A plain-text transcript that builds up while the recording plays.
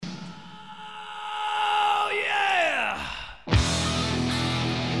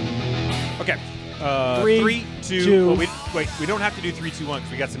Three, two. Well, we don't have to do 3, 2, 1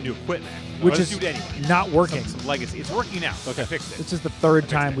 because we got some new equipment. Which Let's is do it anyway. not working. Some legacy. It's working now. Okay. I fixed it. This is the third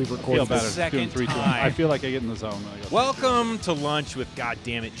time we've Feel recorded better. this. Second doing 3, 2, 1. time. I feel like I get in the zone. When I go Welcome to Lunch with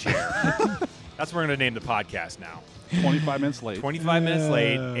Goddammit Chair. That's what we're going to name the podcast now. 25 minutes late. 25 minutes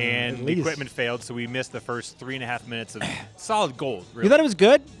late, at and the least. equipment failed, so we missed the first 3.5 minutes of solid gold. Really. You thought it was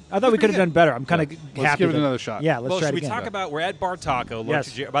good? I thought we could pretty have done better. I'm kind of Let's happy. give it that- another shot. Yeah, let's well, try should it we again. talk about? We're at Bar Taco. Lunch Yes.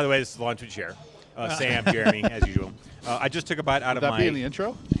 with Jer- By the way, this is Lunch with Chair. Sam, Jeremy, as usual. I just took a bite out Would of that be in my the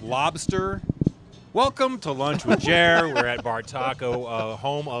intro? lobster. Welcome to Lunch with Jer. We're at Bar Taco,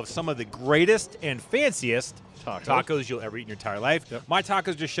 home of some of the greatest and fanciest tacos you'll ever eat in your entire life. Yep. My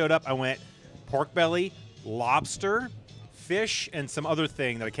tacos just showed up. I went pork belly, lobster, fish, and some other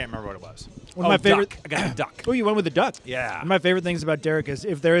thing that I can't remember what it was. One of my favorite- duck. I got a duck. Oh, you went with the duck. Yeah. One of my favorite things about Derek is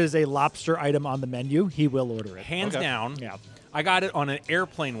if there is a lobster item on the menu, he will order it. Hands Okay. down. Yeah. I got it on an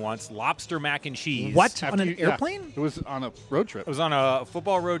airplane once, lobster mac and cheese. What? On After an you- yeah. airplane? It was on a road trip. It was on a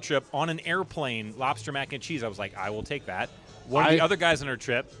football road trip on an airplane, lobster mac and cheese. I was like, I will take that. One of the other guys on our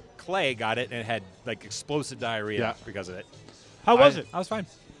trip, Clay, got it and had like explosive diarrhea Yeah. because of it. How was it? I was fine.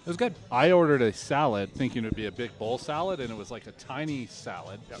 It was good. I ordered a salad thinking it would be a big bowl salad, and it was like a tiny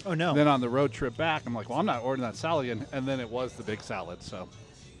salad. Oh, no. And then on the road trip back, I'm like, well, I'm not ordering that salad again. And then it was the big salad. So,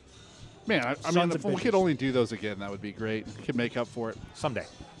 man, I mean, Sons if of we bitches. could only do those again, that would be great. We could make up for it. Someday.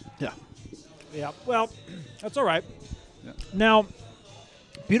 Yeah. Yeah. Well, that's all right. Yeah. Now,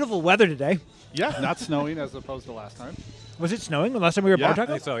 beautiful weather today. Yeah. Not snowing as opposed to last time. Was it snowing the last time we were at Yeah. Bar I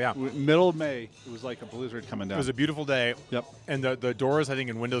Taco? think so, yeah. Middle of May, it was like a blizzard coming down. It was a beautiful day. Yep. And the doors, I think,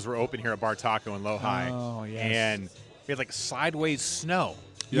 and windows were open here at Bar Taco in Lohi. Oh, yes. And we had like sideways snow.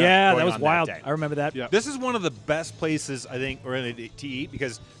 Yeah, going that was on wild. day. I remember that. Yeah. This is one of the best places, I think, to eat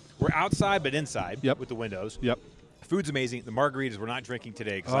because we're outside but inside Yep. with the windows. Yep. Food's amazing. The margaritas we're not drinking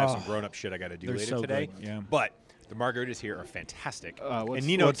today because I have some Oh. grown-up shit I got to do They're later so today. good, yeah. But the margaritas here are fantastic. What's, and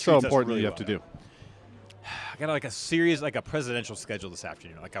Nino what's so treats us important really you have to well. do? I got like a series, like a presidential schedule this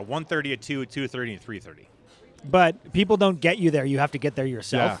afternoon, like a 1:30, a 2, a 2:30, and 3:30. But people don't get you there. You have to get there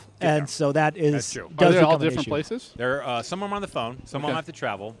yourself. Yeah. And so that is That's true. does Are they all become an different issue. places? There, some of them are on the phone, some of them Okay. have to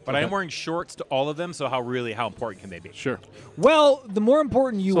travel. But I am Okay. wearing shorts to all of them, so how important can they be? Sure. Well, the more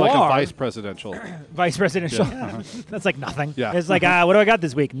important you So like are, a vice presidential. vice presidential, Yeah. that's like nothing. Yeah. It's like, what do I got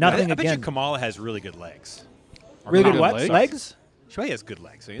this week? I Nothing bet you again. Kamala has really good legs. Or Really good Kamala what? legs? Legs? She has good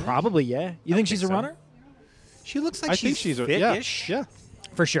legs. don't you think? Probably, yeah. You think she's a so. runner? She looks like I she's think she's fit-ish. Yeah.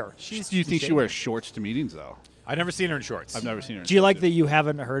 For sure. Do you think she wears shorts to meetings though? I've never seen her in shorts. I've never seen her. in Do you like shorts. that you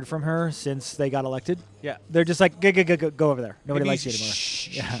haven't heard from her since they got elected? Yeah. They're just like, go over there. Nobody Maybe likes you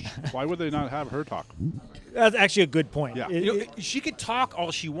shh, anymore. Yeah. Why would they not have her talk? That's actually a good point. Yeah. It- You know, it- she could talk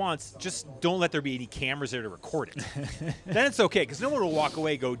all she wants, just don't let there be any cameras there to record it. Then it's okay, because no one will walk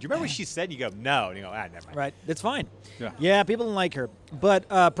away and go, do you remember what she said? And you go, no. And you go, never mind. Right, it's fine. Yeah. People don't like her, but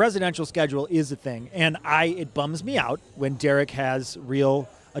presidential schedule is a thing, and it bums me out when Derek has real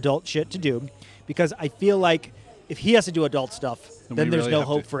adult shit to do, because I feel like if he has to do adult stuff, then we there's really no have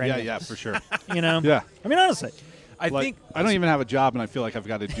hope to- for any Yeah, of yeah, us. for sure. You know? Yeah. I mean, honestly, I Like, think I don't even have a job, and I feel like I've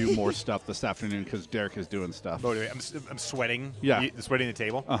got to do more stuff this afternoon because Derek is doing stuff. Oh, I'm sweating. Yeah. Sweating the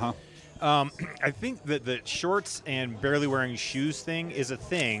table. Uh huh. I think that the shorts and barely wearing shoes thing is a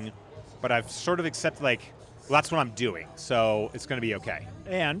thing, but I've sort of accepted, like, well, that's what I'm doing, so it's going to be okay.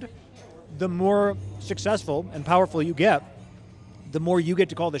 and the more successful and powerful you get, the more you get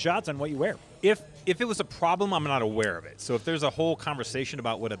to call the shots on what you wear. If it was a problem, I'm not aware of it. So if there's a whole conversation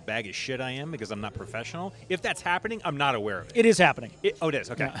about what a bag of shit I am because I'm not professional, if that's happening, I'm not aware of it. It is happening. It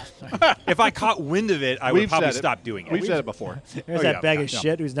is, okay. If I caught wind of it, I would probably stop doing it. We've said it before. There's Oh, that yeah, bag yeah, of yeah.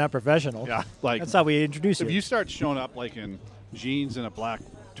 shit who's not professional. Yeah, like That's how we introduce you. if you start showing up like in jeans and a black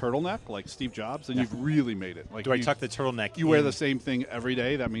turtleneck, like Steve Jobs, then you've really made it. Like Do I you, tuck the turtleneck You wear in? the same thing every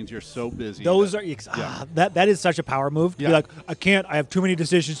day. That means you're so busy. Those that- are that is such a power move. To be Yeah. like, I have too many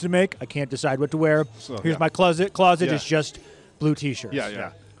decisions to make. I can't decide what to wear. So, Here's yeah. my closet. Closet Yeah. is just blue t-shirts. Yeah,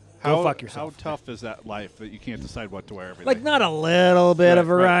 yeah. Go fuck yourself. How tough is that life that you can't decide what to wear every day? Like not a little bit of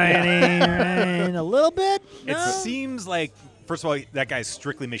Right, variety, right? A little bit. It No? seems like, first of all, that guy's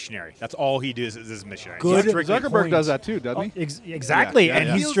strictly missionary. That's all he does is missionary. Good. He's strictly- Zuckerberg point. does that too, doesn't he? Exactly, Yeah, and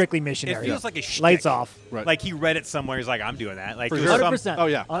yeah. he's Feels- strictly missionary. It feels like a shtick. Lights off. Right. Like he read it somewhere. He's like, I'm doing that. Like For there's sure. some- 100%. Oh,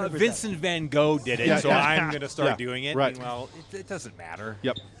 yeah. 100%. Vincent Van Gogh did it, Yeah, so yeah. I'm going to start Yeah, doing it. right. And, well, it doesn't matter.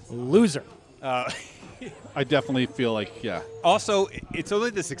 Yep. Loser. I definitely feel like, yeah. Also, it's only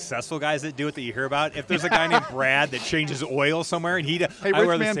the successful guys that do it that you hear about. If there's a guy named Brad that changes oil somewhere and Hey, I wear rich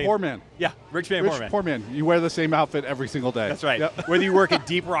the man, same, poor man. Yeah, rich man, Rich, poor man. poor man. You wear the same outfit every single day. That's right. Yep. Whether you work at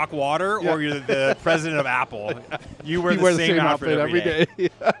Deep Rock Water Yeah. or you're the president of Apple, you wear, You the, wear same outfit every day. day.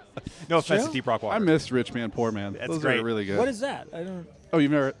 No offense true. to Deep Rock Water. I miss Rich Man, Poor Man. That's Those great. are really good. What is that? I don't. Oh,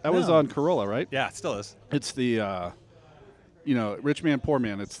 you've never? That was No. on Corolla, right? Yeah, it still is. It's the, Rich Man, Poor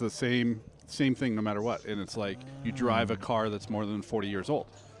Man. It's the same thing no matter what. And it's like you drive a car that's more than 40 years old.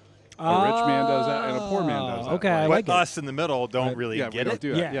 A rich man does that, and a poor man does that. Okay, I But like it. us in the middle don't really yeah, get we don't it.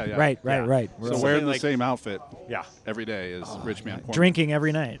 do that. Yeah, Right. Yeah. Right. So Something wearing the like- same outfit Yeah. every day is Rich Man, Poor Man. Drinking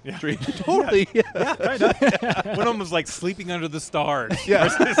every night. Totally. One of them was like sleeping under the stars. Yeah.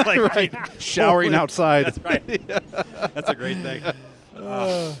 Versus, like, Right. Showering outside. That's right. That's a great thing.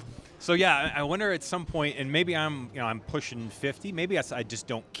 So yeah, I wonder at some point, and maybe I'm pushing 50. Maybe I just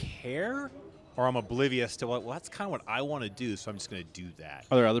don't care, or I'm oblivious to that's kind of what I want to do. So I'm just going to do that.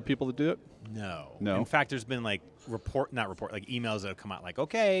 Are there other people that do it? No. No? In fact, there's been like like emails that have come out like,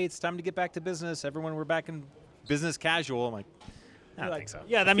 okay, it's time to get back to business. Everyone, we're back in business casual. I'm like, I don't think so.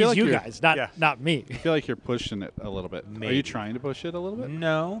 Yeah, that feel means like you you're- guys, not me. I feel like you're pushing it a little bit. Are Maybe. you trying to push it a little bit?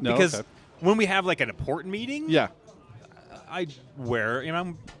 No, No? because Okay. when we have like an important meeting, Yeah. I wear,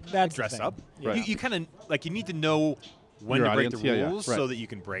 I That's the dress thing. up. Right. You kind of like you need to know when Your to break audience, the yeah, yeah, rules right. so that you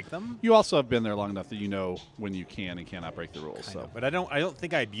can break them. You also have been there long enough that you know when you can and cannot break the rules. I So know, but I don't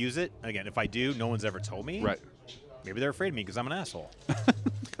think I abuse it. Again, if I do, no one's ever told me. right, Maybe they're afraid of me because I'm an asshole.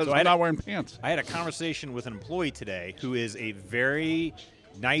 because So I'm not wearing pants. I had a conversation with an employee today who is a very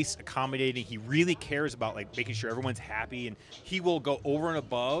nice, accommodating. He really cares about like making sure everyone's happy, and he will go over and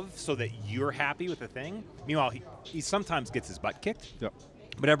above so that you're happy with the thing. Meanwhile, he sometimes gets his butt kicked, Yep.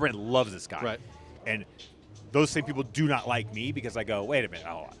 but everyone loves this guy. Right. And those same people do not like me because I go, wait a minute.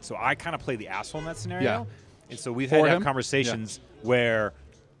 Oh. So I kind of play the asshole in that scenario. Yeah. And so we've For had to have him? conversations where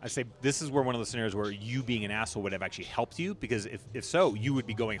I say, this is where one of the scenarios where you being an asshole would have actually helped you, because if so, you would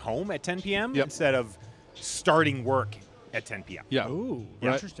be going home at 10 p.m. Yep. instead of starting work at 10 p.m. Yeah. Ooh,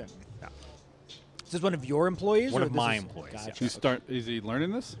 Right. interesting. Yeah. Is this one of your employees? One or of this my is- employees, Gotcha. You is he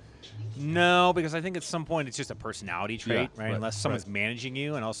learning this? No, because I think at some point it's just a personality trait, Yeah, right? right, Unless someone's right. managing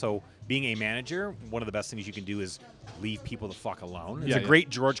you, and also being a manager, one of the best things you can do is leave people the fuck alone. It's Yeah, a yeah. great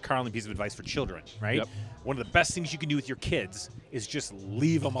George Carlin piece of advice for children, right? Yep. One of the best things you can do with your kids is just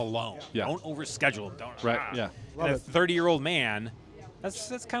leave them alone. Yeah. Don't overschedule them. Don't. Right, yeah. And a Love 30-year-old man,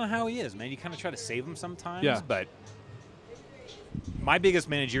 that's kind of how he is, man. You kind of try to save him sometimes, Yeah. but my biggest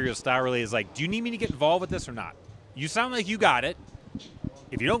managerial style really is like, do you need me to get involved with this or not? You sound like you got it.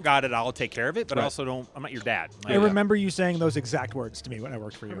 If you don't got it, I'll take care of it, but I Right. also don't. I'm not your dad. I remember you saying those exact words to me when I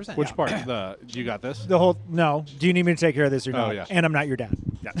worked for you. 100%. Which Yeah. part? You got this? The whole no. Do you need me to take care of this or Oh, not? yeah. And I'm not your dad.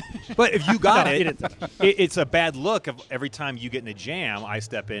 Yeah. But if you got No, he it, didn't say it's a bad look of every time you get in a jam, I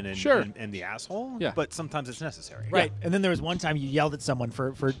step in and, Sure. and the asshole. Yeah. But sometimes it's necessary. Right. And then there was one time you yelled at someone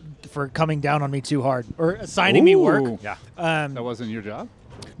for coming down on me too hard or assigning me work. Ooh. Yeah. That wasn't your job?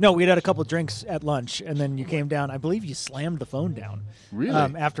 No, we had a couple drinks at lunch, and then you came down. I believe you slammed the phone down. Really?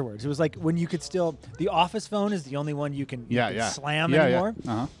 Afterwards, it was like when you could still. The office phone is the only one you can, slam yeah, anymore.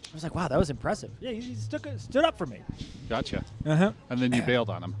 Yeah. Uh-huh. I was like, wow, that was impressive. Yeah, he stood up for me. Gotcha. Uh-huh. And then you bailed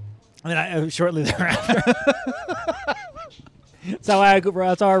on him. And then I shortly thereafter. That's how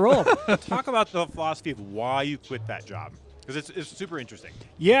I roll. Talk about the philosophy of why you quit that job, because it's super interesting.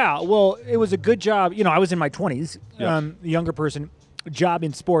 Yeah, well, it was a good job. You know, I was in my 20s, Yeah. the younger person. Job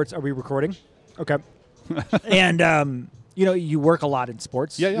in sports. Are we recording? Okay. And, you know, you work a lot in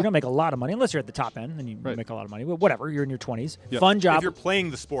sports. Yeah, yeah. You're going to make a lot of money, unless you're at the top end, and you Right. make a lot of money. But whatever, you're in your 20s. Yep. Fun job. If you're playing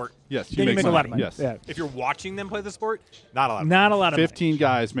the sport, Yes. then you make a lot of money. Yes. Yeah. if you're watching them play the sport, not a lot. Of Not a lot of 15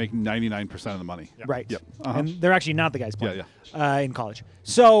 guys make 99% of the money. money. Right. Yep. Uh-huh. And they're actually not the guys playing Yeah, in college.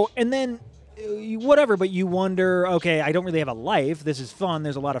 So, and then whatever, but you wonder, okay, I don't really have a life. This is fun.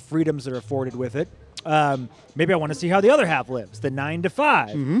 There's a lot of freedoms that are afforded with it. Maybe I want to see how the other half lives, the 9 to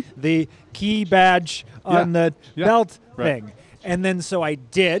 5, the key badge on the Yeah. belt Right. thing. And then so I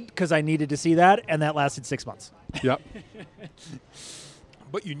did because I needed to see that, and that lasted 6 months. Yep.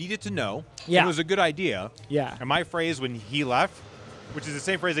 But you needed to know. Yeah. It was a good idea. Yeah. And my phrase when he left, which is the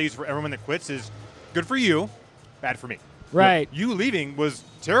same phrase I use for everyone that quits, is good for you, bad for me. Right. You leaving was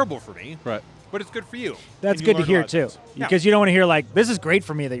terrible for me, Right. but it's good for you. That's And you good to learned a hear, lot of too. things. Yeah. Because you don't want to hear, like, this is great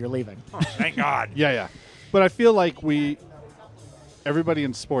for me that you're leaving. Oh, thank God. Yeah, yeah. But I feel like everybody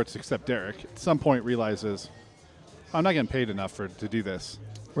in sports except Derek, at some point realizes, I'm not getting paid enough to do this.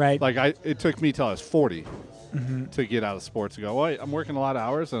 Right. Like it took me till I was 40 to get out of sports to go, well, I'm working a lot of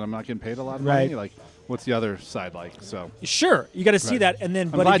hours and I'm not getting paid a lot of money. Right. Like, what's the other side like? So Sure, you got to see Right. that, and then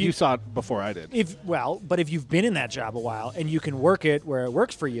I'm but glad if you saw it before I did. but if you've been in that job a while and you can work it where it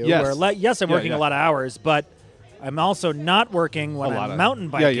works for you, Yes. where yes, I'm Yeah, working yeah. a lot of hours, but I'm also not working when a lot I'm of mountain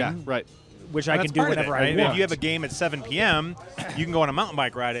biking, Yeah, right. which I That's can do part of whenever it, right? I want. If you have a game at 7 p.m., you can go on a mountain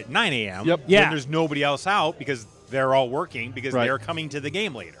bike ride at 9 a.m. Yep. Yeah. When there's nobody else out because they're all working because Right. they're coming to the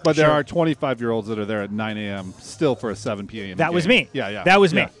game later. But there Sure. are 25-year-olds that are there at 9 a.m. still for a 7 p.m. That was game. me. Yeah, yeah. That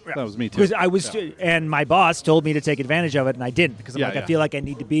was me. Yeah, That was me too. Because I was, and my boss told me to take advantage of it, and I didn't because I'm Yeah, like, I yeah. feel like I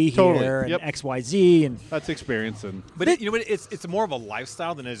need to be Totally. here and Yep. X, Y, Z, and That's experience and But you know what? It's more of a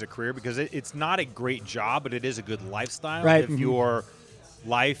lifestyle than it is a career because it's not a great job, but it is a good lifestyle. Right. If Mhm. your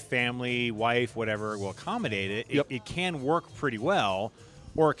life, family, wife, whatever will accommodate it, Yep. it can work pretty well,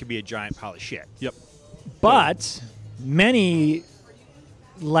 or it could be a giant pile of shit. yep. but many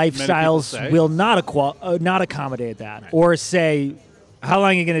lifestyles say. will not accommodate that, or say, "How long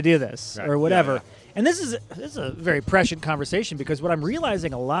are you going to do this?" Right. or whatever. Yeah, And this is a very prescient conversation because what I'm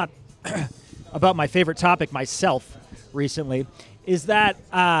realizing a lot about my favorite topic myself recently is that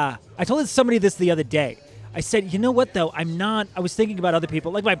I told somebody this the other day. I said, you know what though, I was thinking about other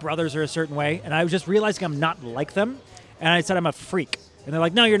people, like my brothers are a certain way, and I was just realizing I'm not like them. And I said I'm a freak. And they're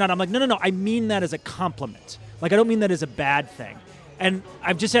like, no, you're not. I'm like, no, I mean that as a compliment. Like, I don't mean that as a bad thing. And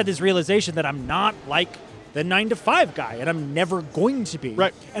I've just had this realization that I'm not like the 9-to-5 guy, and I'm never going to be.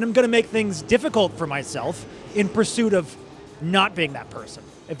 Right. And I'm going to make things difficult for myself in pursuit of not being that person,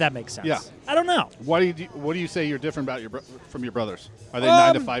 if that makes sense. Yeah. I don't know. What do you say you're different about from your brothers? Are they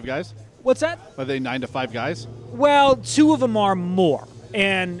 9 to 5 guys? What's that? Are they 9 to 5 guys? Well, two of them are more.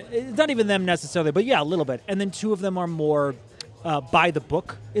 And it's not even them necessarily, but yeah, a little bit. And then two of them are more by the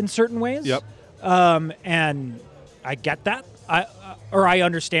book in certain ways. Yep. And I get that. I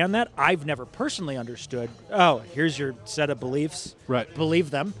understand that. I've never personally understood, oh, here's your set of beliefs. Right.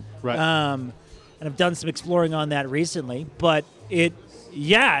 Believe them. Right. And I've done some exploring on that recently. But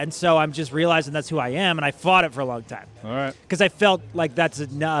and so I'm just realizing that's who I am, and I fought it for a long time. All right. Because I felt like that's a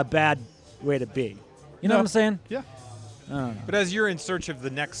bad way to be. You know what I'm saying? Yeah. But as you're in search of the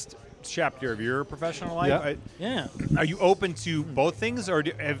next chapter of your professional life, Yeah. Yeah. are you open to both things, or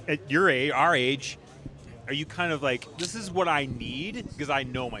at your age, our age, are you kind of like, this is what I need because I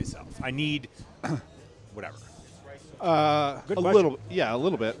know myself. I need whatever. A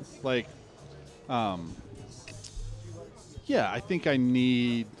little bit. Like, I think I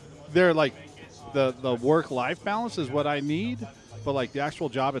need. They're like, the work-life balance is what I need, but like the actual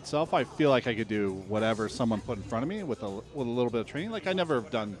job itself, I feel like I could do whatever someone put in front of me with a little bit of training. Like I never have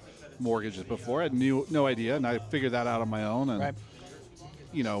done mortgages before. I had no idea, and I figured that out on my own, and Right.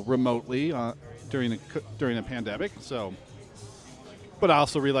 Remotely during a pandemic. So. But I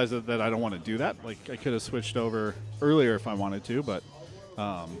also realized that I don't want to do that. Like, I could have switched over earlier if I wanted to, but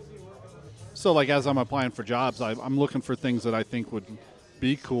so like as I'm applying for jobs, I'm looking for things that I think would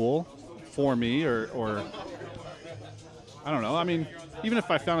be cool for me, or I don't know. I mean, even if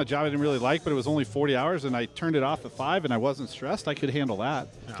I found a job I didn't really like, but it was only 40 hours and I turned it off at 5 and I wasn't stressed, I could handle that.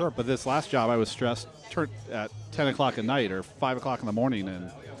 Sure. But this last job, I was stressed at 10 o'clock at night or 5 o'clock in the morning,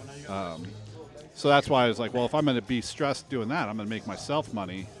 and so that's why I was like, well, if I'm going to be stressed doing that, I'm going to make myself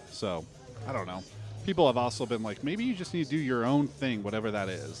money. So, I don't know. People have also been like, maybe you just need to do your own thing, whatever that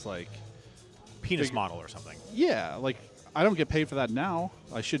is. Like, Penis model or something. yeah, like, I don't get paid for that now.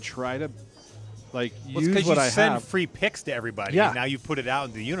 I should try to, like, Well, it's use because what you I send have. free pics to everybody, Yeah. and now you've put it out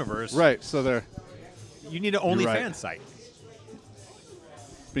into the universe. Right, so they're, You need an You're right. OnlyFans site.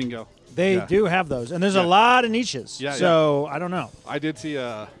 bingo. They Yeah. do have those. And there's Yeah. a lot of niches. Yeah, so I don't know. I did see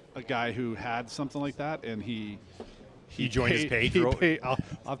a guy who had something like that, and he joined his page? He paid, I'll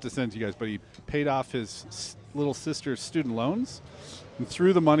have to send it to you guys, but he paid off his little sister's student loans and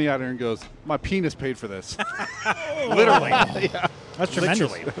threw the money at her and goes, "My penis paid for this." Literally. That's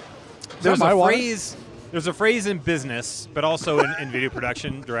tremendous. Literally. There's my a wallet? phrase. There's a phrase in business, but also in video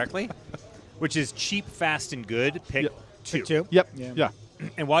production directly, which is cheap, fast, and good. Pick Yep. two. Pick two. Yep. Yeah. Yeah.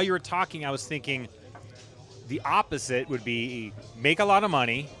 And while you were talking, I was thinking the opposite would be make a lot of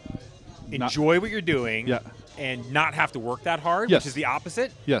money, enjoy what you're doing, Yeah. and not have to work that hard, Yes. which is the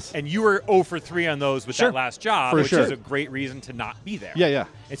opposite. Yes. And you were 0 for 3 on those with Sure. that last job, For which sure. is a great reason to not be there. Yeah. Yeah.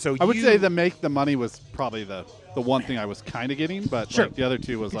 And so I would you- say the make the money was probably the one thing I was kind of getting, but Sure. like, the other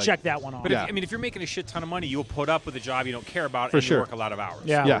two was like Check that one off. But Yeah. if you're making a shit ton of money, you will put up with a job you don't care about For and sure. you work a lot of hours.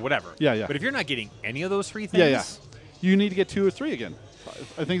 Yeah. Or Yeah. whatever. Yeah, yeah. But if you're not getting any of those three things, yeah. You need to get 2 or 3 again.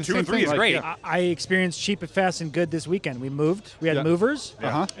 I think the 2 or same 3 thing, is like, great. yeah. I experienced cheap and fast and good this weekend. We moved. We had Yeah. movers,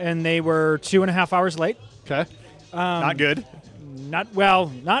 Uh-huh. and they were 2.5 hours late. Okay. not good.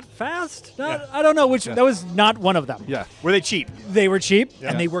 Not fast. Yeah. I don't know which. Yeah. That was not one of them. Yeah. Were they cheap? They were cheap, Yeah.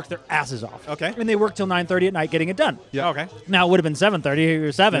 and they worked their asses off. Okay. And they worked till 9:30 at night getting it done. Yeah. Okay. Now, it would have been 7:30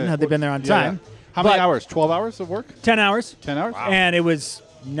 or 7 Yeah. had they been there on Yeah, time. yeah. How many But hours? 12 hours of work? 10 hours. 10 hours? Wow. And it was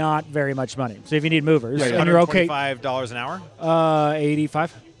not very much money. So if you need movers, Yeah, yeah. and you're okay, $125 an hour?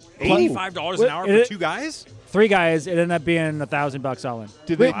 85. $85 an hour for It- 2 guys? 3 guys, it ended up being $1,000 all in.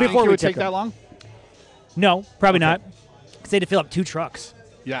 Did they Before think it we would tipped take that them. long? No, probably Okay. not. Because they had to fill up 2 trucks.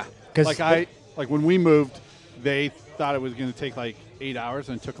 Yeah. 'Cause Like when we moved, they thought it was going to take like 8 hours,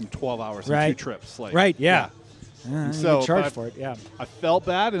 and it took them 12 hours and 2 Right. trips. Like, Right, yeah. And You so, get charged but for it, yeah. I felt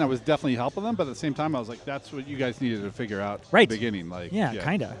bad, and I was definitely helping them, but at the same time, I was like, "That's what you guys needed to figure out Right. at the beginning." Like, Yeah,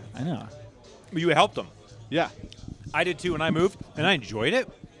 kind of. I know. You helped them. Yeah. I did too when I moved, and I enjoyed it.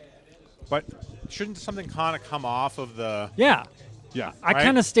 But shouldn't something kind of come off of the? Yeah. Yeah. I Right.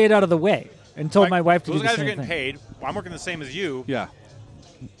 kind of stayed out of the way and told Like, my wife to those do the guys same are getting thing. paid. Well, I'm working the same as you. Yeah.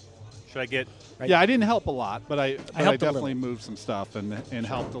 Should I get? Right. Yeah, I didn't help a lot, but I helped a little. definitely moved some stuff and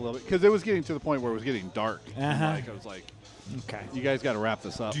helped a little bit because it was getting to the point where it was getting dark. And, Uh-huh. like, I was like, Okay. "You guys got to wrap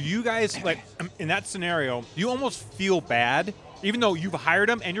this up." Do you guys like in that scenario? You almost feel bad, even though you've hired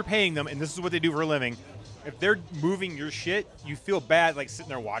them and you're paying them, and this is what they do for a living. If they're moving your shit, you feel bad, like sitting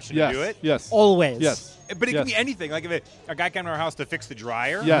there watching Yes. them do it. Yes. Always. Yes. But it Yes. can be anything. Like if a guy came to our house to fix the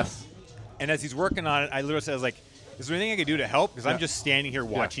dryer. Yes. And as he's working on it, I literally said, I was like, "Is there anything I could do to help?" Because I'm Yeah. just standing here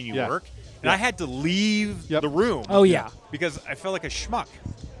watching you Yeah. work, and Yeah. I had to leave Yep. the room. Oh, yeah. Because I felt like a schmuck.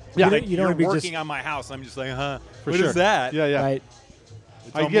 Yeah. Like, You don't you're wanna be working just- on my house. I'm just like, huh? For What sure. is that? Yeah, yeah. Right.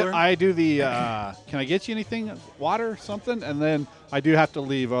 Tumbler? I do the. Can I get you anything? Water, something, and then I do have to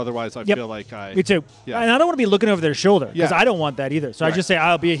leave. Otherwise, I Yep. feel like I. Me too. Yeah. And I don't want to be looking over their shoulder because Yeah. I don't want that either. So I Right. just say,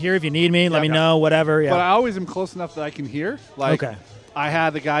 I'll be here if you need me. Let Yeah. me know, whatever. Yeah. But I always am close enough that I can hear. Like, Okay. I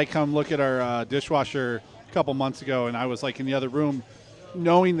had the guy come look at our dishwasher a couple months ago, and I was like in the other room,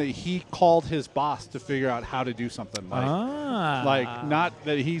 knowing that he called his boss to figure out how to do something. Like not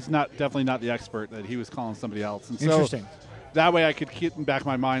that he's definitely not the expert. That he was calling somebody else. And so Interesting. that way I could keep in back of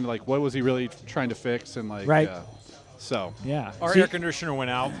my mind, like, what was he really trying to fix, and like, Right. so Yeah. Our See- air conditioner went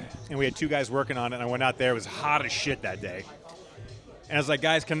out, and we had 2 guys working on it. And I went out there; it was hot as shit that day. And I was like,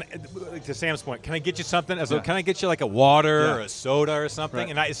 "Guys, to Sam's point, can I get you something?" I was like, Yeah. "Can I get you like a water Yeah. or a soda or something?" Right.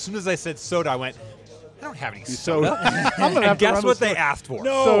 And as soon as I said soda, I went, "I don't have any soda. soda." I'm gonna have And to guess run what the they store. asked for?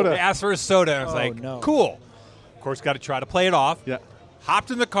 No. Soda. They asked for a soda. And I was Oh, like, no. "Cool." Of course, got to try to play it off. Yeah. Hopped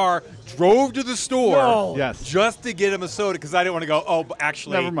in the car, drove to the store. No. Yes. Just to get him a soda because I didn't want to go. Oh, but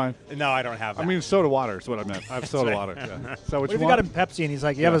actually, Never mind. No, I don't have that. I mean, soda water is what I meant. I have soda right. water. Yeah. So what What you if you want? got him Pepsi and he's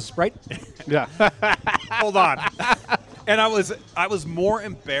like, you have Yeah. a Sprite? Yeah. hold on. And I was more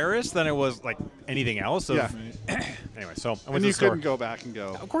embarrassed than I was like anything else. So Yeah. anyway, so I went And to you the store. couldn't go back and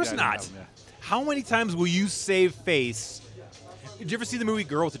go. Of course "Yeah, I didn't not. have them," How many times will you save face? Did you ever see the movie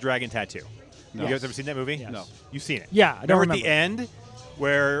Girl with the Dragon Tattoo? No. You guys ever seen that movie? Yes. No. You've seen it? Yeah, I don't Remember at the end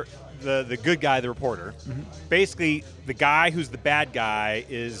where the good guy, the reporter, basically the guy who's the bad guy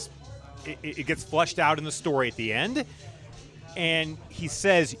is it gets flushed out in the story at the end. And he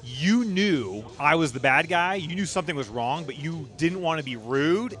says, "You knew I was the bad guy. You knew something was wrong, but you didn't want to be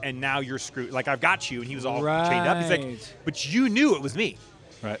rude, and now you're screwed. Like, I've got you." And he was all chained up. He's like, Right. "But you knew it was me.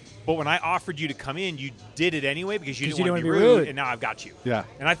 Right. But when I offered you to come in, you did it anyway because you 'Cause didn't you want to didn't be wanna be rude, rude. and now I've got you." Yeah.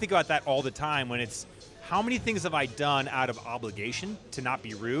 And I think about that all the time when it's how many things have I done out of obligation to not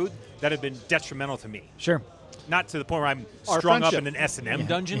be rude that have been detrimental to me? Sure. Not to the point where I'm Our strung up friendship. in an S&M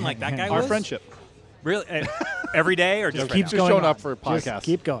dungeon like that guy Our was. friendship. Really? Every day or just right Keeps now? Just going showing on. up for a Just podcast.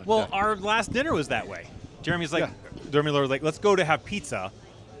 keep going. Well, our last dinner was that way. Jeremy's like, Yeah. Jeremy Lord was like, "Let's go to have pizza,"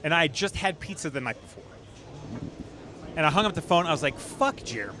 and I had just had pizza the night before. And I hung up the phone. I was like, "Fuck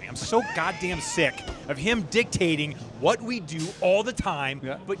Jeremy! I'm so goddamn sick of him dictating what we do all the time."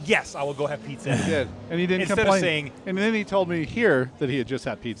 Yeah. But yes, I will go have pizza. He did, and he didn't Instead of complain. saying- and then he told me here that he had just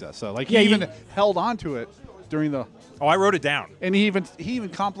had pizza. So like Yeah, he you- even held on to it during the, Oh, I wrote it down, and he even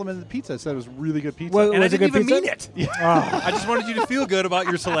complimented the pizza. Said it was really good pizza. Well, and I Was it didn't good even pizza? mean it. Oh, I just wanted you to feel good about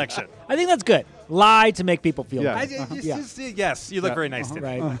your selection. I think that's good. Lie to make people feel Yeah. good. Yes, you look Yeah. very nice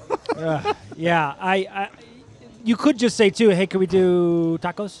today. Right. Yeah. I you could just say too, hey, can we do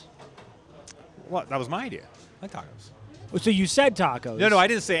tacos? Well, that was my idea. I like tacos. So you said tacos. No, I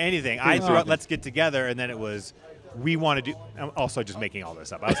didn't say anything. I Oh, threw out, okay. "Let's get together," and then it was, "We want to do." I'm also just making all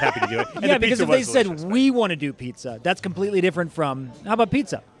this up. I was happy to do it. And Yeah, the because pizza if they was said delicious, but- we want to do pizza, that's completely different from how about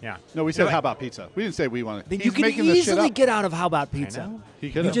pizza? yeah, no, we said how about pizza. We didn't say we wanted. Then He's you can making this shit easily up. get out of how about pizza. know. He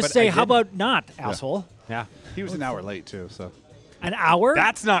You could have. just but say I how didn't. about not, asshole. yeah. He was an hour late too. So An hour?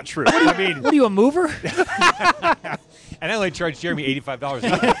 That's not true. I mean, What are you, a mover? and I only charged Jeremy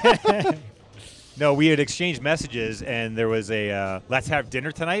 $85. No, we had exchanged messages, and there was a "Let's have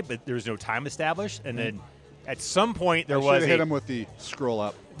dinner tonight," but there was no time established. And then at some point there I was should have hit a, him with the scroll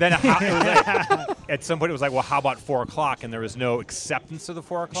up. then it was like, at some point it was like, "Well, how about 4 o'clock?" And there was no acceptance of the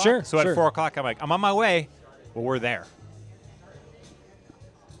 4 o'clock. Sure, So sure. at 4 o'clock, I'm like, "I'm on my way." Well, we're there.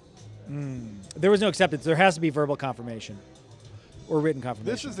 There was no acceptance. There has to be verbal confirmation or written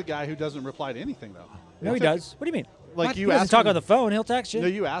confirmation. This is the guy who doesn't reply to anything though. No, he does. What do you mean? like What? you He doesn't ask talk him, on the phone. He'll text you. No,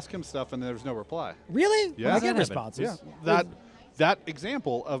 you ask him stuff and there's no reply. Really? Yeah. I How get does that responses. Yeah, that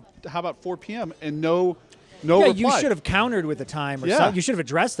example of how about 4 p.m. and no Yeah, reply. you should have countered with a time or Yeah. something. You should have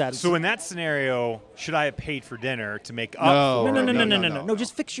addressed that. So in that scenario, should I have paid for dinner to make up No. for No,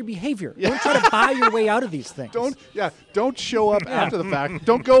 just fix your behavior. Don't try to buy your way out of these things. Don't show up after the fact.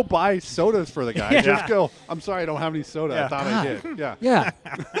 Don't go buy sodas for the guy. Yeah. Just go, I'm sorry, I don't have any soda. Yeah. I thought I did. Yeah. Yeah.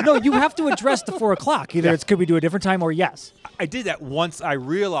 No, you have to address the 4 o'clock. Either it's could we do a different time or yes. I did that once I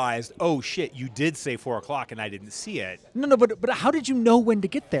realized, oh shit, you did say 4 o'clock and I didn't see it. No, but how did you know when to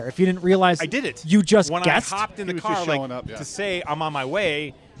get there if you didn't realize? I did it. You just when guessed. I hopped in He the was car just showing up, yeah. to say I'm on my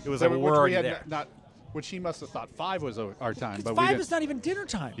way. It was So like which we're we already had there. not, which he must have thought 5 was our time, but we 5 didn't. is not even dinner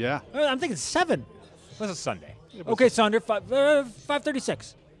time. Yeah. I'm thinking 7. It was a Sunday, Okay, Sonder,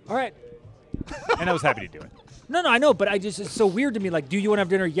 5:36. All right. and I was happy to do it. No, I know, but it's so weird to me. Like, do you want to have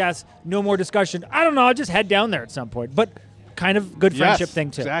dinner? Yes. No more discussion. I don't know. I'll just head down there at some point. But kind of good friendship Yes,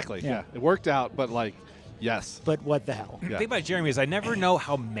 thing too. Exactly. Yeah. It worked out, but like, yes. But what the hell? Yeah. The thing about Jeremy is I never know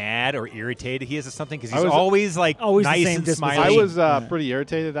how mad or irritated he is at something because I he's was- always like Always the nice same and disposition. smiley. I was pretty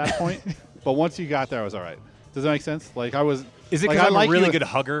irritated at that point, but once you got there, I was all right. Does that make sense? Like I was. Is it like, because I I'm like a really you- good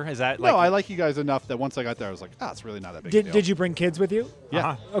hugger? Is that No, like I like you guys enough that once I got there, I was like, it's really not that big. a deal. Did you bring kids with you? Yeah.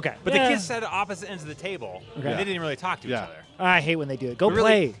 Uh-huh. Okay. But Yeah. the kids sat at opposite ends of the table. Okay. And they didn't really talk to Yeah. each other. I hate when they do it. Go But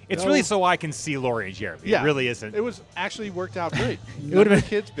really, play. It's Go- really so I can see Lori and Jeremy. Yeah. It really isn't. It was actually worked out great. would've None of the been-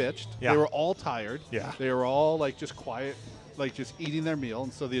 kids bitched. Yeah. They were all tired. Yeah. They were all like just quiet, like just eating their meal,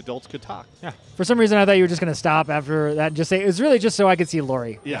 and so the adults could talk. yeah. For some reason, I thought you were just going to stop after that and just say it was really just so I could see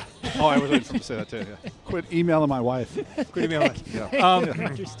Lori. Yeah. Oh, I was waiting for him to say that too. Yeah. Quit emailing my wife. Quit emailing. Yeah.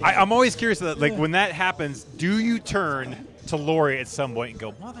 I'm always curious that, like, when that happens, do you turn to Lori at some point and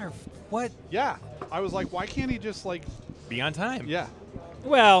go, "Mother, what? Yeah. I was like, why can't he just like? Be on time." Yeah.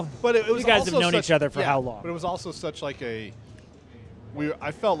 Well, But it was you guys have also known such- each other for yeah, how long? But it was also such like a.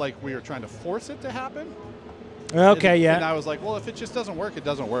 I felt like we were trying to force it to happen. Okay, And yeah. I was like, well, if it just doesn't work, it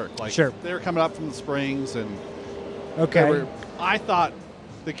doesn't work. Like, Sure. they were coming up from the Springs, and Okay. I thought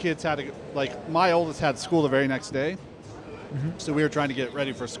the kids had to, like, my oldest had school the very next day, Mm-hmm. so we were trying to get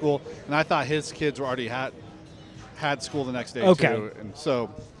ready for school, and I thought his kids were already had school the next day Okay. too, and so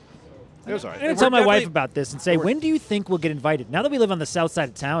it was all I'm right. going to tell my wife about this and say, when do you think we'll get invited? Now that we live on the south side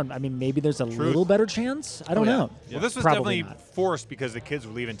of town, I mean, maybe there's a little better chance. I don't yeah. know. Well, this was Probably definitely not. forced because the kids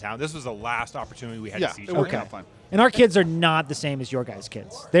were leaving town. This was the last opportunity we had Yeah, to see each it other. worked out fine. And our kids are not the same as your guys'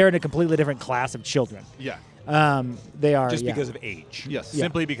 kids. They're in a completely different class of children. Yeah. They are Just yeah. because of age. Yes. Yeah.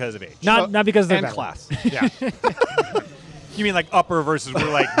 Simply because of age. not because they're and better. class. Yeah. You mean like upper versus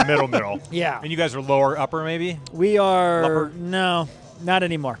we're like middle? Yeah. And you guys are lower upper maybe? We are Upper? no, not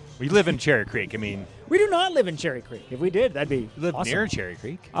anymore. We live in Cherry Creek. I mean, We do not live in Cherry Creek. If we did, that'd be you live awesome. near Cherry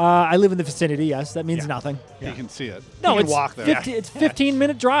Creek. I live in the vicinity. Yes, that means Yeah. nothing. You can see it. No, you can it's walk there. 50, it's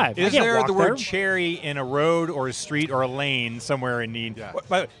 15-minute drive. I Is can't there walk the word there. cherry in a road or a street or a lane somewhere in need? Yeah.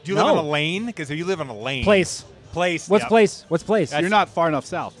 But do you live No. on a lane? Because if you live on a lane. Place? Place. What's yeah. place? What's place? You're not far enough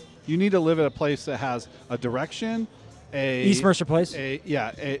south. You need to live at a place that has a direction, East Mercer Place?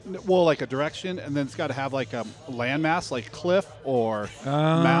 Well, like a direction, and then it's got to have like a landmass, like cliff or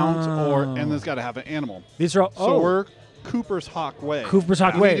mount, and then it's got to have an animal. These are all, So we're Cooper's Hawk Way. Cooper's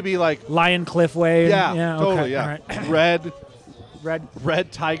Hawk You Way. need to be like, Lion Cliff Way. yeah, okay, totally, yeah. all right.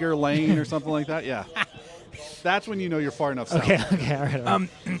 Red Tiger Lane or something like that. Yeah, that's when you know you're far enough south. Okay, all right. All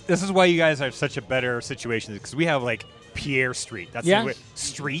right. This is why you guys have such a better situation because we have like Pierre Street. That's Yeah. the way,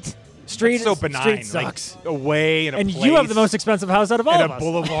 street. Street That's so is- benign. street like sucks. a way and a And place you have the most expensive house out of all and of a us.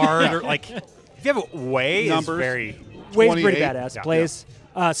 boulevard or like if you have a way, Numbers. is very Way's pretty 28. badass. Yeah. Place.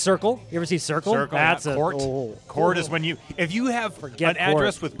 Circle. You ever see Circle? circle. That's yeah, a court. oh. Court is when if you have Forget an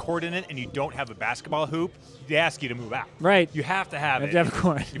address court. with court in it and you don't have a basketball hoop, they ask you to move out. Right. You have to have You it. have to have a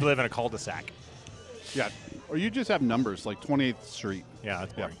court. You live in a cul-de-sac. Yeah, or you just have numbers like 28th Street. Yeah,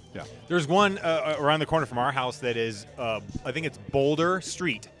 that's Yeah, boring. yeah. There's one around the corner from our house that is, I think it's Boulder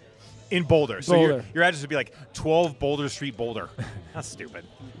Street in Boulder. So Boulder. your address would be like 12 Boulder Street, Boulder. That's stupid.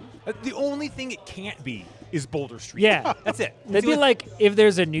 The only thing it can't be is Boulder Street. Yeah. That's it. That'd be like if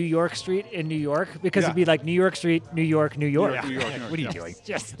there's a New York Street in New York, because Yeah. it'd be like New York Street, New York, New York. Yeah. New York, New York, What are you yeah. doing?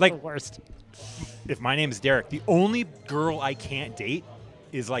 Just Like- the worst. If my name is Derek, the only girl I can't date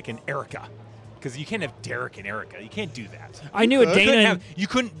is like an Erica. Because you can't have Derek and Erica. You can't do that. I knew a could. Dana. You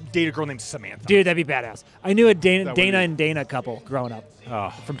couldn't date a girl named Samantha. Dude, that'd be badass. I knew a Dana, That would Dana be- and Dana couple growing up Oh,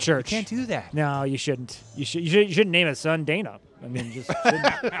 from church. can't do that. No, you shouldn't. You shouldn't name a son Dana. I mean, just shouldn't,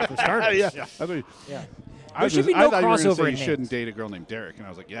 for starters. yeah. That's what you- Yeah. I There was should just- be I no thought you were gonna crossover say in you shouldn't names. date a girl named Derek, and I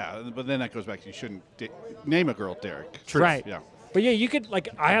was like, yeah. But then that goes back to you shouldn't name a girl Derek. Right. Yeah. But yeah, you could, like,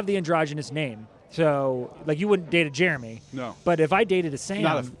 I have the androgynous name So, like, you wouldn't date a Jeremy. No. But if I dated a Sam,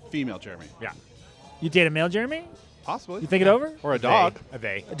 Not a female Jeremy. Yeah. you date a male Jeremy? Possibly. You think it over? Or a dog. A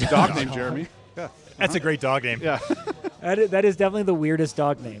they. A dog named Jeremy. Yeah. That's a great dog name. Yeah. That is definitely the weirdest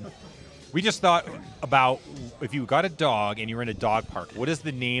dog name. We just thought about if you got a dog and you were in a dog park, what is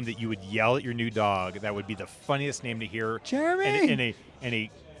the name that you would yell at your new dog that would be the funniest name to hear Jeremy! in a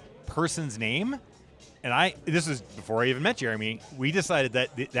person's name? And this is before I even met Jeremy. We decided that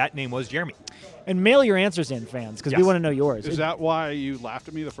that name was Jeremy. And mail your answers in, fans, because we Yes. want to know yours. Is that why you laughed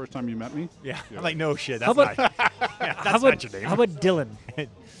at me the first time you met me? Yeah. I'm like, no shit. That's How about- not. Yeah, that's not your name. How about Dylan?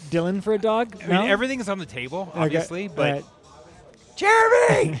 Dylan for a dog? I mean, everything's on the table, obviously, but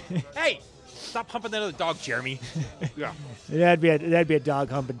Jeremy! hey, stop humping that other dog, Jeremy. Yeah. that'd be a dog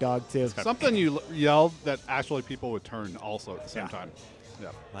humping dog too. Something you yelled that actually people would turn also at the same time. Yeah.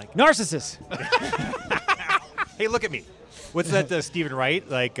 Like, Narcissist. hey, look at me. What's that, Stephen Wright?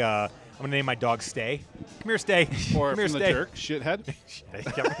 Like, I'm gonna name my dog Stay. Come here, Stay. Or Come here, from the Stay. jerk, shithead.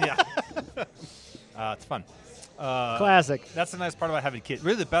 Yeah. It's fun. Classic. That's the nice part about having kids.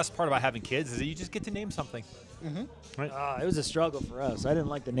 Really, the best part about having kids is that you just get to name something. It was a struggle for us. I didn't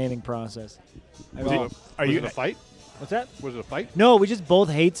like the naming process. at all. Was Are you- it a fight? What's that? Was it a fight? No, we just both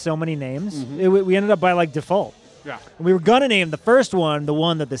hate so many names. We ended up by like default. Yeah. We were gonna name the first one the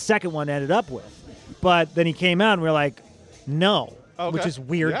one that the second one ended up with, but then he came out and we were like, no, Okay. which is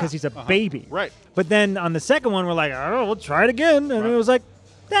weird Yeah. because he's a baby. Right. But then on the second one we're like, oh, we'll try it again, and Right. it was like,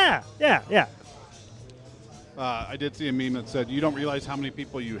 yeah. I did see a meme that said, "You don't realize how many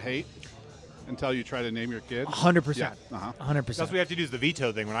people you hate until you try to name your kid." 100%. Yeah. Uh-huh. 100%. That's what we have to do is the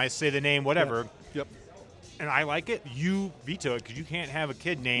veto thing. When I say the name, whatever, Yep. and I like it, you veto it because you can't have a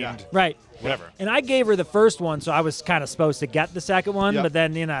kid named Yeah. Right. whatever. And I gave her the first one, so I was kind of supposed to get the second one, Yep. but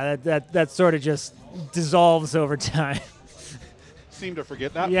then that sort of just dissolves over time. Seem to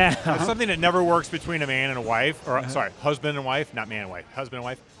forget that. Yeah. It's something that never works between a man and a wife, or sorry, husband and wife, not man and wife, husband and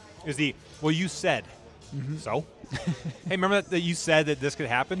wife, is well, you said. So? Hey, remember that you said that this could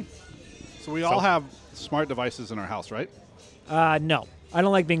happen? So we all have smart devices in our house, right? No, I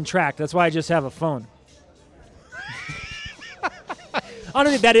don't like being tracked. That's why I just have a phone.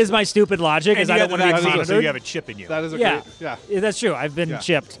 Honestly, that is my stupid logic. And Is you I got don't the want to be vaccine, so monitored. you have a chip in you. That is a Yeah. great. Yeah. That's true. I've been Yeah.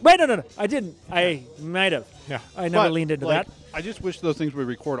 chipped. Wait, no. I didn't. I might have. Yeah. I never But, leaned into like, that. I just wish those things would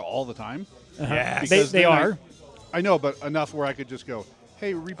record all the time. Yes. Because They then are. I know, but enough where I could just go,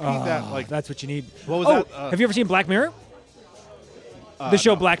 "Hey, repeat that." Like, That's what you need. What was oh, that, have you ever seen Black Mirror? The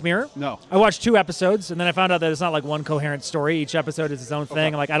show no. Black Mirror? No. I watched 2 episodes, and then I found out that it's not like one coherent story. Each episode is its own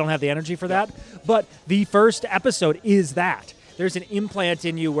thing. I'm like, I don't have the energy for that. But the first episode is that. There's an implant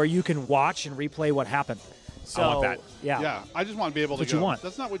in you where you can watch and replay what happened. So, I want that. Yeah. yeah, I just want to be able to What go. you want.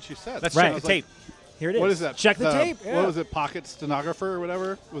 That's not what she said. Let's Right. check I was the like, tape. Here it is. What is that? Check the tape. Yeah. What was it? Pocket stenographer or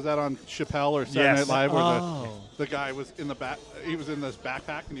whatever? Was that on Chappelle or Saturday Yes. Night Live? Where Oh. the guy was in the back. He was in this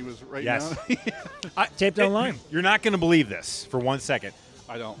backpack and he was writing Yes. down. Taped online. You're not going to believe this for 1 second.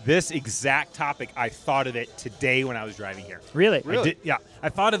 I don't. This exact topic, I thought of it today when I was driving here. Really? Really? I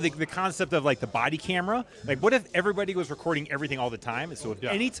thought of the concept of like the body camera. Like, what if everybody was recording everything all the time? And so if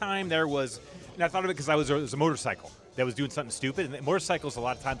Yeah. any time there was, and I thought of it because there was a motorcycle that was doing something stupid, and motorcycles a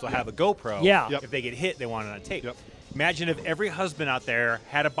lot of times will have a GoPro. Yeah. Yep. If they get hit, they want it on tape. Yep. Imagine if every husband out there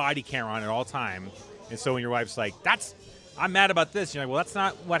had a body camera on at all time, and so when your wife's like, I'm mad about this," you're like, "Well, that's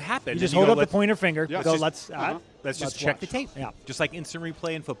not what happened." You just And hold go, up the "Let's- pointer finger. Yeah, Go, just- let's Let's just let's check the watch." tape. Yeah. Just like instant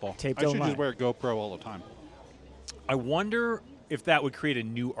replay in football. Taped I should online. just wear a GoPro all the time. I wonder if that would create a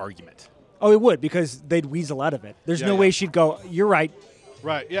new argument. Oh, it would, because they'd weasel out of it. There's Yeah, no yeah. way she'd go, "You're right."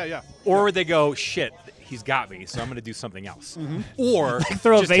 Right. Yeah. Yeah. Or would they go, "Shit, he's got me, so I'm going to do something else." Or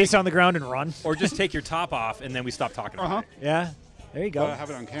Throw a just vase take, on the ground and run. or just take your top off and then we stop talking about Uh-huh. it. Yeah. There you go. Have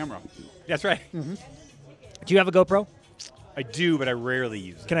it on camera. That's right. Do you have a GoPro? I do, but I rarely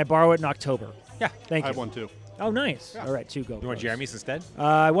use it. Can I borrow it in October? Yeah. Thank I you. have one too. Oh, nice. All right, 2 GoPros. You want Jeremy's instead?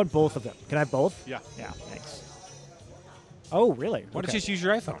 I want both of them. Can I have both? Yeah. Yeah, thanks. Oh, really? Why don't Okay. you just use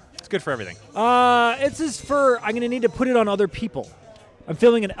your iPhone? It's good for everything. It's just for, I'm going to need to put it on other people. I'm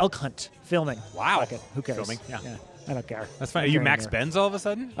filming an elk hunt. Filming. Wow. Fuck it. Who cares? Filming, yeah. I don't care. That's fine. I Are don't you care Max anymore. Benz all of a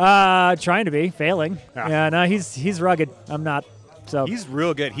sudden? Trying to be. Failing. Yeah. Yeah, no, he's rugged. I'm not. So He's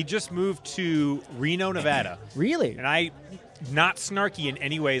real good. He just moved to Reno, Nevada. Really? And I, not snarky in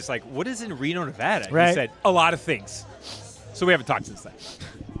any ways, like, what is in Reno, Nevada? Right. He said, a lot of things. So we haven't talked since then.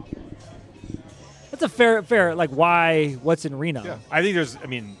 That's a fair, like, why, what's in Reno? Yeah. I think there's He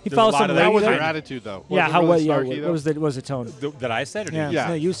there's a follows lot some of That that. was lady your there? attitude, though. Yeah, Was it how really what snarky, what though? was the tone? That I said? Or Yeah, did Yeah.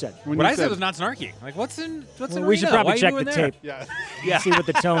 no, you said. When What you I said was not snarky. Like, what's in Well, Reno? we should Why probably are you check doing the there? tape. Yeah. Yeah. See what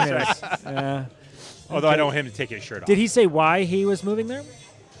the tone is. Yeah. Although I don't want him to take his shirt off. Did he say why he was moving there?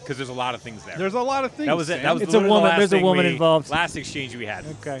 because there's a lot of things there. There's a lot of things. That was it. Sam. That was It's a literally the woman- last there's a thing woman we- involved. Last exchange we had.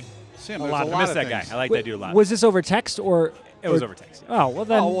 Okay. Sam, a there's lot. a I lot I miss of that guy. things. I like that dude a lot. Was this over text or? It was over text. Oh well,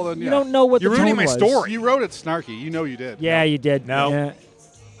 then, then, you yeah. don't know what You're the ruining tone my was. story. You wrote it snarky. You know you did. Yeah, you did. No. Yeah.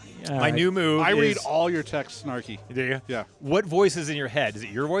 All My right. new move. I read is, all your texts snarky. Do you? Yeah. What voice is in your head? Is it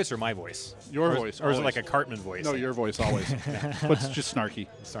your voice or my voice? Your Or- voice, or is it always. like a Cartman voice? No, your voice always. But it's just snarky.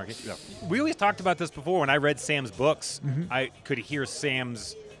 Snarky. Yeah. We always talked about this before. When I read Sam's books, Mm-hmm. I could hear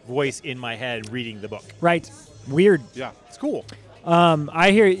Sam's voice in my head reading the book. Right. Weird. Yeah. It's cool.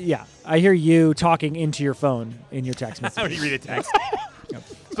 I hear you talking into your phone in your text When message, you read a text.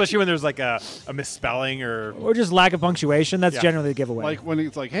 Especially when there's like a misspelling or or just lack of punctuation. That's Yeah. generally the giveaway. Like when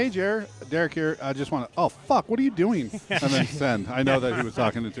it's like, hey, Derek here. I just want to, oh, fuck, what are you doing? And then send. I know that he was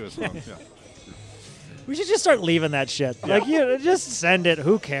talking into his phone. Yeah. we should just start leaving that shit. Like, just send it.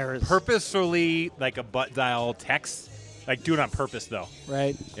 Who cares? purposefully like a butt dial text. Like do it on purpose though.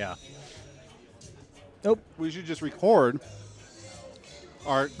 Right. Yeah. Nope. We should just record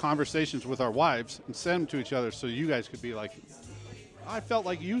our conversations with our wives and send them to each other so you guys could be like, I felt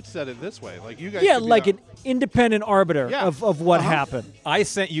like you said it this way. Like you guys Yeah, could be like the- an independent arbiter Yeah. of what Uh-huh. happened. I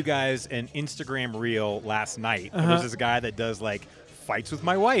sent you guys an Instagram reel last night. And there's this guy that does like fights with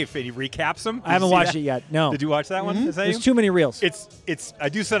my wife and he recaps them. I haven't watched it yet. No. Did you watch that one? Is that There's you? too many reels. It's I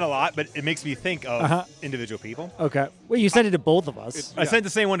do send a lot, but it makes me think of individual people. Okay. Well, you sent it to both of us. I sent the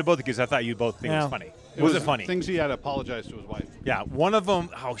same one to both because I thought you'd both think it Yeah. was funny. It Was it funny? Things he had to apologize to his wife. Yeah, one of them.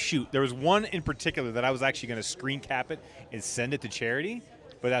 Oh shoot, there was one in particular that I was actually going to screen cap it and send it to charity,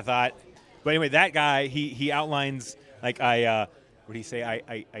 but I thought. But anyway, that guy he outlines like what do he say?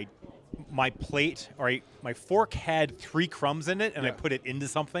 I my plate or my fork had 3 crumbs in it and I Yeah. put it into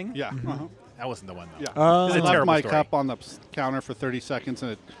something. Yeah. Uh-huh. That wasn't the one though. Yeah. Oh. This I is a left terrible my story. cup on the counter for 30 seconds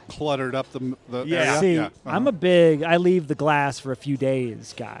and it cluttered up the Yeah. area. See, Yeah. I'm a big I leave the glass for a few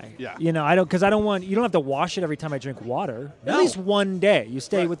days guy. Yeah. You know, I don't want you don't have to wash it every time I drink water. At No. least one day. You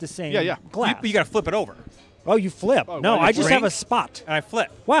stay Right. with the same Yeah, yeah. glass. But you got to flip it over, Oh, you flip. Oh, no, why do you I just have a drink? spot. and I flip.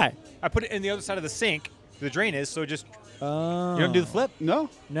 Why? I put it in the other side of the sink. The drain is so just Oh. you don't do the flip. No?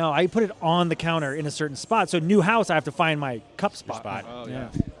 No, I put it on the counter in a certain spot. So new house, I have to find my cup spot. spot. Oh, Yeah.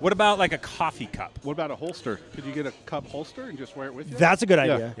 What about like a coffee cup? What about a holster? Could you get a cup holster and just wear it with you? That's a good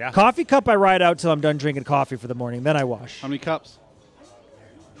Yeah. idea. Yeah. Coffee cup, I ride out till I'm done drinking coffee for the morning. Then I wash. How many cups?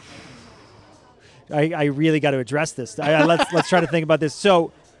 I really got to address this. Let's try to think about this.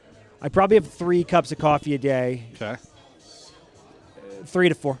 So, I probably have 3 cups of coffee a day, Okay. 3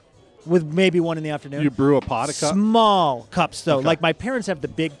 to 4, with maybe one in the afternoon. You brew a pot of cup? Small cups though. Okay. Like my parents have the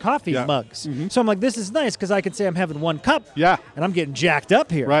big coffee Yeah. mugs. Mhm. So I'm like, this is nice because I can say I'm having 1 cup. Yeah. And I'm getting jacked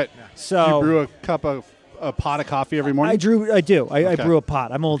up here. Right. So you brew a pot of coffee every morning? I do. I Okay. brew a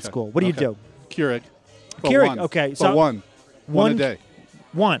pot. I'm old Okay. school. What do you Okay. do? Keurig. But Keurig, one. okay, But so- one. One one- a day.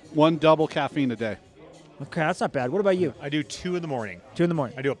 One. One double caffeine a day. Okay, that's not bad. What about you? I do 2 in the morning. 2 in the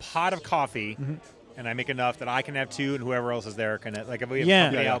morning. I do a pot of coffee, Mm-hmm. and I make enough that I can have 2, and whoever else is there can have, like if we have Yeah.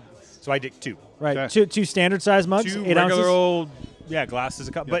 company Yeah, yeah. out. So I did 2. Right. Okay. Two standard size mugs, 2 8 regular ounces. old glasses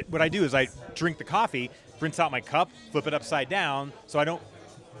of cup. But what I do is I drink the coffee, rinse out my cup, flip it upside down, so I don't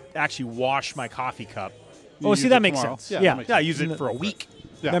actually wash my coffee cup. Oh, You see, use that it makes tomorrow. sense. Yeah, Yeah. that makes Yeah, I use it for a week.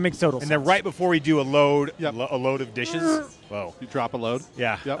 Yeah. That makes total And sense. then right before we do a load, Yep. a load of dishes. Whoa. You drop a load?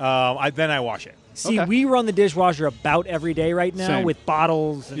 Yeah. Yep. Then I wash it. See, Okay. we run the dishwasher about every day right now Same. with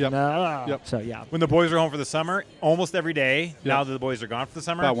bottles. And, Yep. Yep. So, yeah. When the boys are home for the summer, almost every day. Yep. Now that the boys are gone for the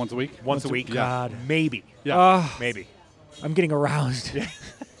summer, About once a week? Once a week. Yeah. God. Maybe. Yeah. Maybe. I'm getting aroused.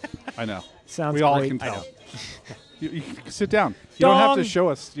 I know. Sounds we all great. can I tell. know. You sit down. You don't have to Dong. show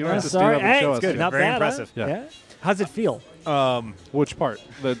us. You don't have to Sorry. stand up and Hey, show it's us. good. Yeah. Not Very bad, huh? impressive. Yeah. How's it feel? Which part?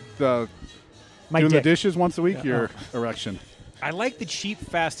 The My doing dick. the dishes once a week? Your erection. I like the cheap,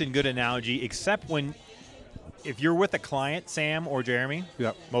 fast, and good analogy, except when if you're with a client, Sam or Jeremy,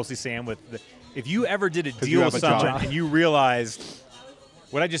 Yep. mostly Sam, if you ever did a you deal have with a job. someone and you realized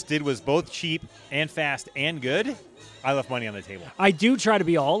what I just did was both cheap and fast and good, I left money on the table. I do try to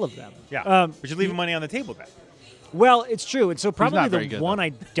be all of them. Yeah. But but you're leaving money on the table then. Well, it's true. And so probably not the very good, one though. I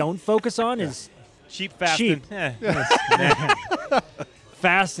don't focus on is Cheap, fast, Cheap. and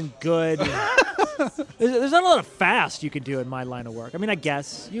fast and good. There's not a lot of fast you can do in my line of work. I mean, I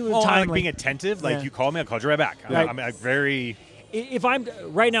guess you well, I like timely. being attentive. Like Yeah. you call me, I'll call you right back. Right. I'm like very. If I'm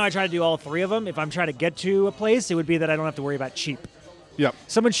right now, I try to do all 3 of them. If I'm trying to get to a place, it would be that I don't have to worry about cheap. Yep.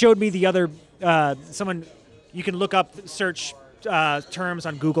 Someone showed me the other. Someone you can look up search terms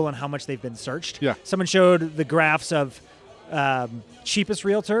on Google and how much they've been searched. Yeah. Someone showed the graphs of cheapest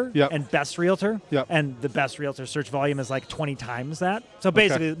realtor Yep. and best realtor. Yep. And the best realtor search volume is like 20 times that. So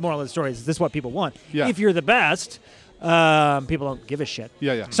basically, the moral of the story is this is what people want. Yeah. If you're the best, People don't give a shit.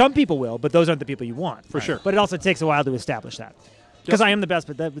 Yeah. Some people will, but those aren't the people you want. For sure. But it also takes a while to establish that. Because I am the best,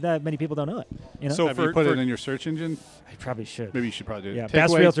 but that many people don't know it. You know? So Have you put it in your search engine? I probably should. Maybe you should probably do it. Yeah, Take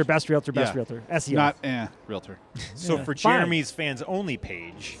best away- realtor, best realtor, best Yeah. realtor. SEO. Not realtor. So Yeah. for Fine. Jeremy's fans only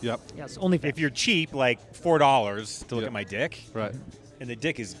page, Yep. Yes, only if you're cheap, like $4 to look Yep. at my dick, Right. and the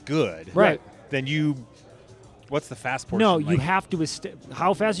dick is good, Right. then what's the fast portion? No, you like? have to.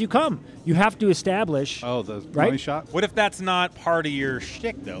 How fast you come? You have to establish. Oh, the Right? money shot? What if that's not part of your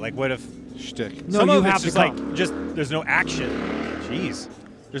shtick though? Like, what if Shtick. No, some you of it's have to just come. like just there's no action. Jeez,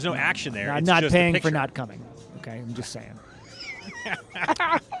 there's no action there. I'm It's not just a paying for picture. not coming. Okay, I'm just saying.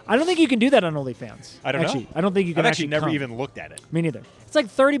 I don't think you can do that on OnlyFans. I don't know. actually, I don't think you can I've actually never come. even looked at it. Me neither. It's like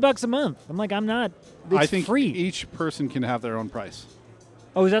 $30 a month. I'm like, I'm not. It's I think free. each person can have their own price.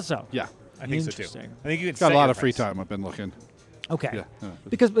 Oh, is that so? Yeah. I think so too. Interesting. I think you can Got set a lot your of free price. time. I've been looking. Okay. Yeah.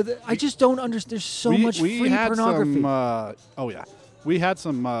 Because I just don't understand. There's so much free had pornography. Some, we had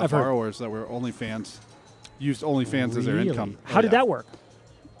some I've heard. borrowers that were OnlyFans, used OnlyFans as their Really? income. How did that work?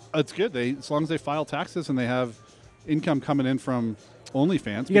 It's good. As long as they file taxes and they have income coming in from OnlyFans.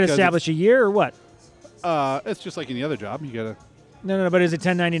 You got to because establish a year or what? It's just like any other job. You got to. No. But is it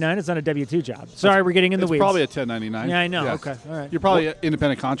 1099? It's not a W-2 job. Sorry, we're getting in the It's weeds. probably a 1099. Yeah, I know. Okay, all right. You're probably an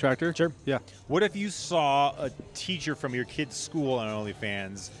independent contractor. Sure. Yeah. What if you saw a teacher from your kid's school on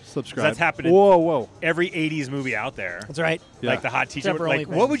OnlyFans? Subscribe. That's happened in Whoa. every 80s movie out there. That's right. Yeah. Like the hot teacher. Except for Like,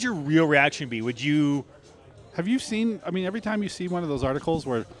 OnlyFans. what would your real reaction be? Would you? Have you seen? I mean, every time you see one of those articles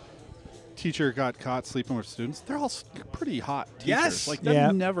where teacher got caught sleeping with students, they're all pretty hot teachers. Yes. Like that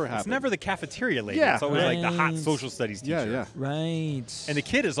Yeah. never happens. It's never the cafeteria lady. Yeah. It's always like the hot Right. social studies teacher. Yeah. Right. And the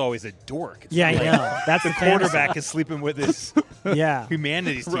kid is always a dork. It's Yeah, I like know. That's the quarterback is sleeping with his Yeah.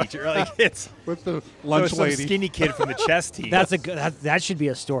 humanities teacher. Like it's With the so lunch some lady. skinny kid from the chess team. That's a good. That should be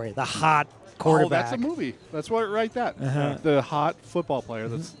a story. The hot quarterback. Oh, that's a movie. That's what write that. The hot football player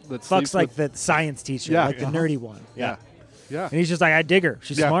that Fucks sleeps like with, the science teacher, Yeah. like the nerdy one. yeah. And he's just like, I dig her.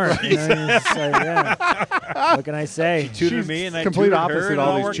 She's Yeah. smart. You know, he's just like, yeah. What can I say? tutored She's me and I complete tutored her opposite and it all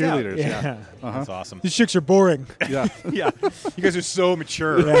all these worked out. cheerleaders. Yeah. That's awesome. These chicks are boring. Yeah. Yeah, you guys are so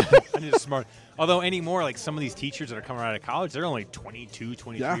mature. I need a smart. Although anymore, like some of these teachers that are coming out of college, they're only 22,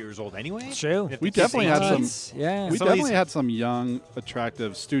 23 Yeah. years old anyway. True. If We the kid's definitely had 18, some- Yeah. We Some of definitely these- had some young,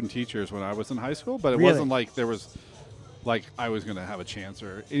 attractive student teachers when I was in high school, but it Really? wasn't like there was, like I was going to have a chance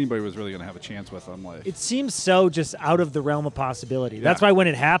or anybody was really going to have a chance with them. Like, It seems so just out of the realm of possibility. That's Yeah. why when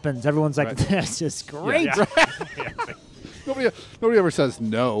it happens, everyone's like, Right. "This is great." Yeah. nobody ever says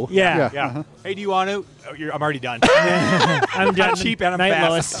no. Yeah. Yeah. Hey, do you want to? Oh, I'm already done. I'm done. I'm cheap and I'm Night,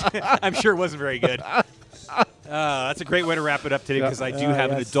 fast. I'm sure it wasn't very good. That's a great way to wrap it up today Yeah. because I do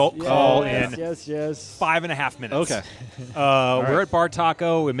have an Yes. adult Yes, call yes, in Yes, yes. 5.5 minutes. Okay. We're right. at Bar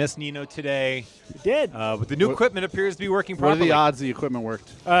Taco. We missed Nino today. We did. But the new What- equipment appears to be working What are properly. the odds the equipment worked?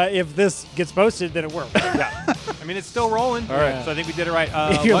 If this gets posted, then it worked. Yeah. I mean, it's still rolling. All right. So I think we did it right.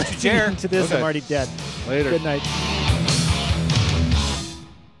 If you're Lunch and chair. listening to this, Okay. I'm already dead. Later. Good night.